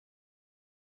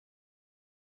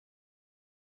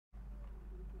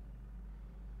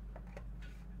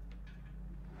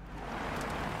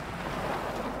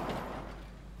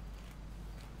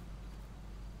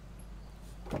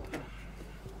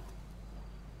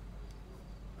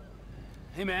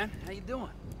Hey, man. How you doing?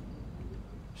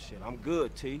 Shit, I'm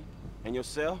good, T. And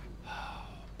yourself?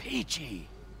 Peachy.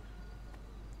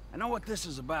 I know what this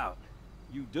is about.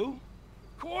 You do?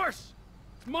 Of course!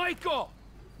 It's Michael!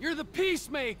 You're the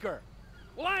peacemaker!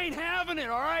 Well, I ain't having it,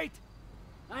 all right?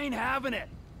 I ain't having it.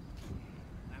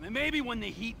 I mean, maybe when the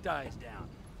heat dies down.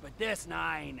 But this, nah,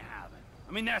 I ain't having.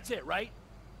 I mean, that's it, right?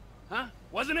 Huh?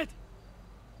 Wasn't it?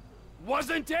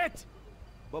 Wasn't it?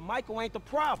 But Michael ain't the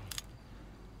problem.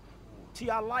 T,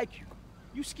 I like you.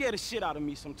 You scare the shit out of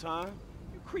me sometimes.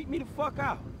 You creep me the fuck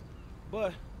out.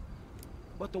 But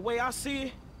the way I see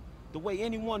it, the way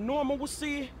anyone normal would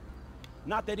see it,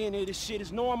 not that any of this shit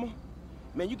is normal,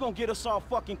 man, you gonna get us all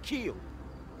fucking killed.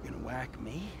 You gonna whack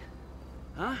me?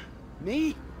 Huh?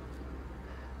 Me?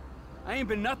 I ain't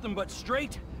been nothing but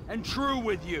straight and true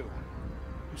with you.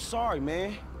 I'm sorry,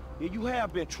 man. Yeah, you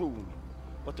have been true with me.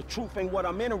 But the truth ain't what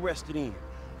I'm interested in.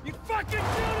 You fucking Judas!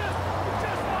 You're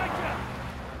just like him!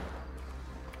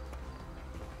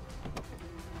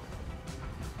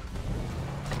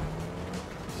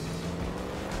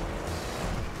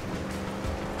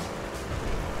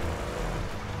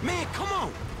 Man, come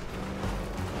on!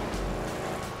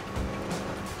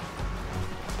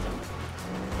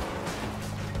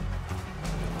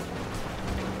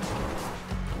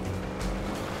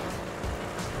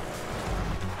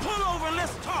 Pull over and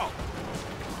let's talk!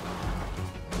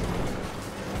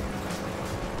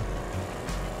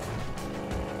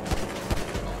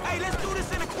 Hey, let's do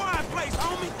this in a quiet place,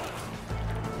 homie!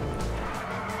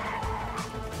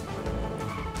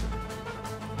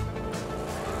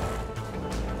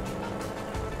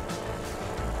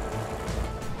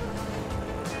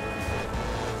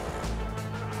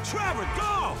 Trevor,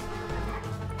 go!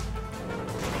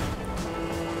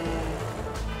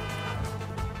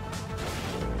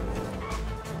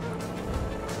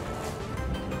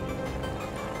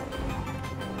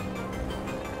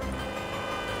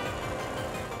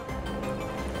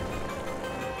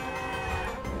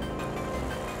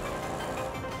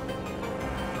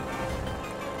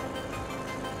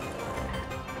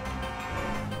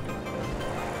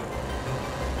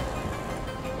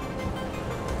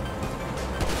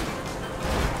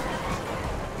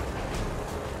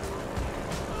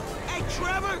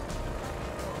 Trevor!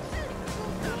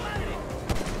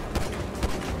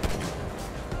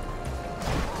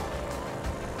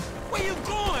 Where you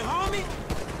going, homie?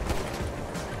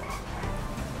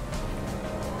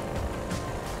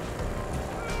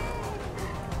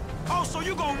 Oh, so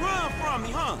you gonna run from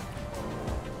me, huh?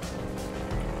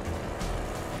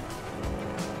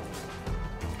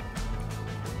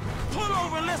 Pull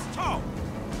over and let's talk.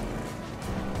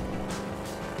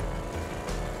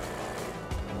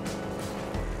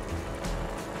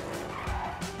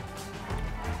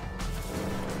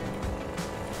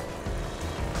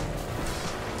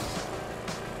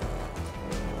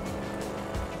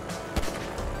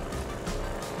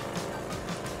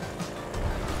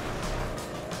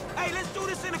 Hey, let's do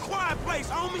this in a quiet place,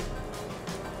 homie.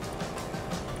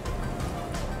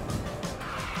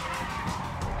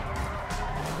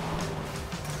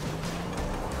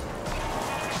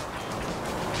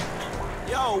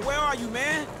 Yo, where are you,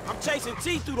 man? I'm chasing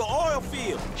T through the oil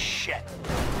field. Shit.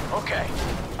 Okay,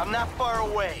 I'm not far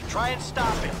away. Try and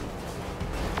stop him.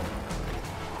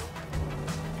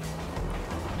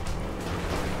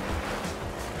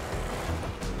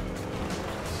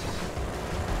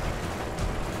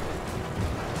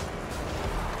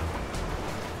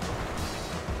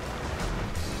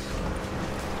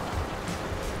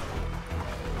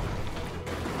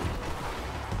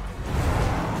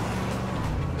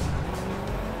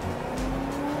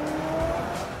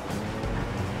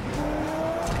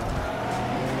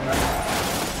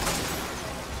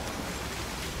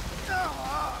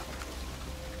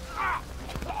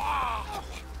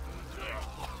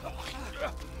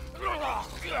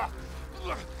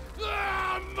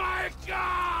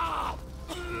 Michael!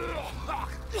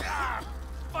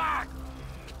 Fuck!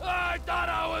 I thought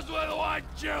I was with one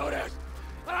Judas!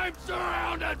 I'm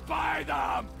surrounded by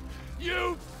them!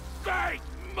 You fake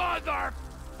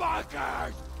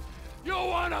motherfuckers! You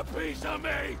want a piece of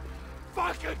me?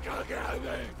 Fucking come get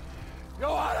me! You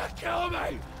wanna kill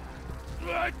me?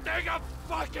 Take a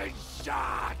fucking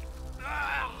shot!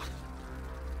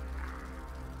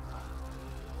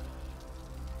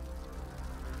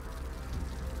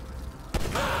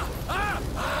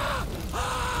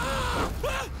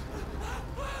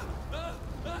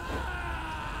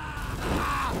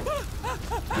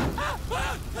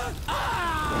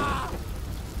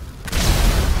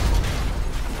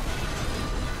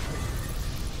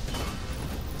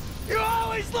 You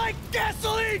always like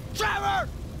gasoline, Trevor!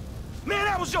 Man,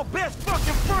 that was your best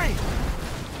fucking friend!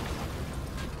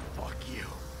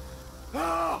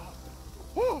 Oh!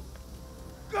 Woo!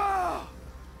 Oh!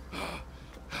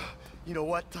 You know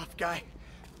what, tough guy?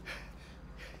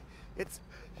 It's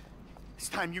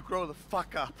time you grow the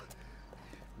fuck up.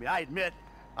 I mean, I admit,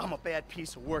 I'm a bad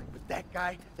piece of work, but that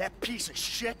guy, that piece of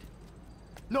shit,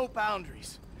 no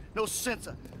boundaries, no sense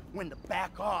of when to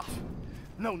back off,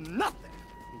 no nothing.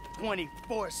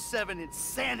 24/7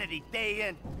 insanity, day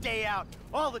in, day out,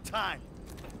 all the time.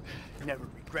 Never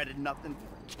regretted nothing,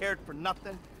 cared for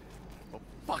nothing. Well,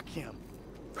 fuck him.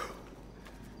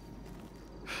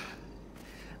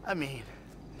 I mean,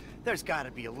 there's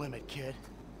gotta be a limit, kid.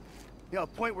 You know, a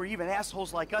point where even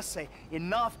assholes like us say,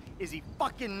 enough is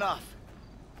fucking enough.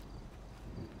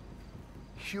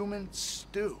 Human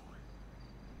stew.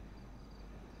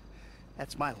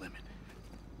 That's my limit.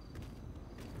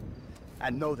 I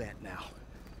know that now.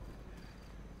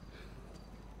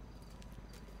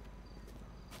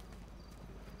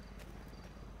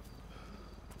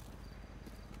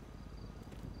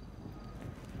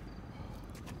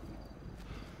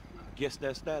 Guess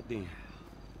that's that then.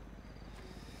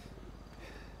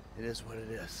 It is what it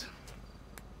is.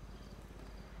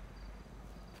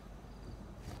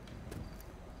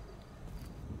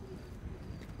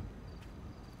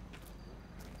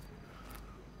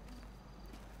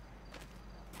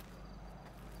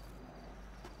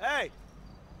 Hey,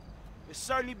 it's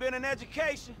certainly been an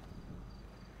education.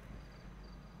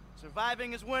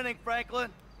 Surviving is winning,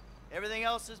 Franklin. Everything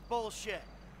else is bullshit.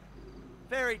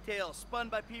 Fairy tales spun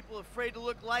by people afraid to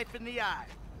look life in the eye.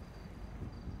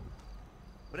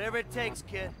 Whatever it takes,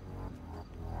 kid.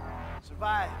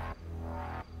 Survive.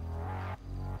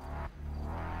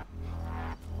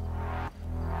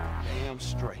 Damn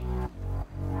straight.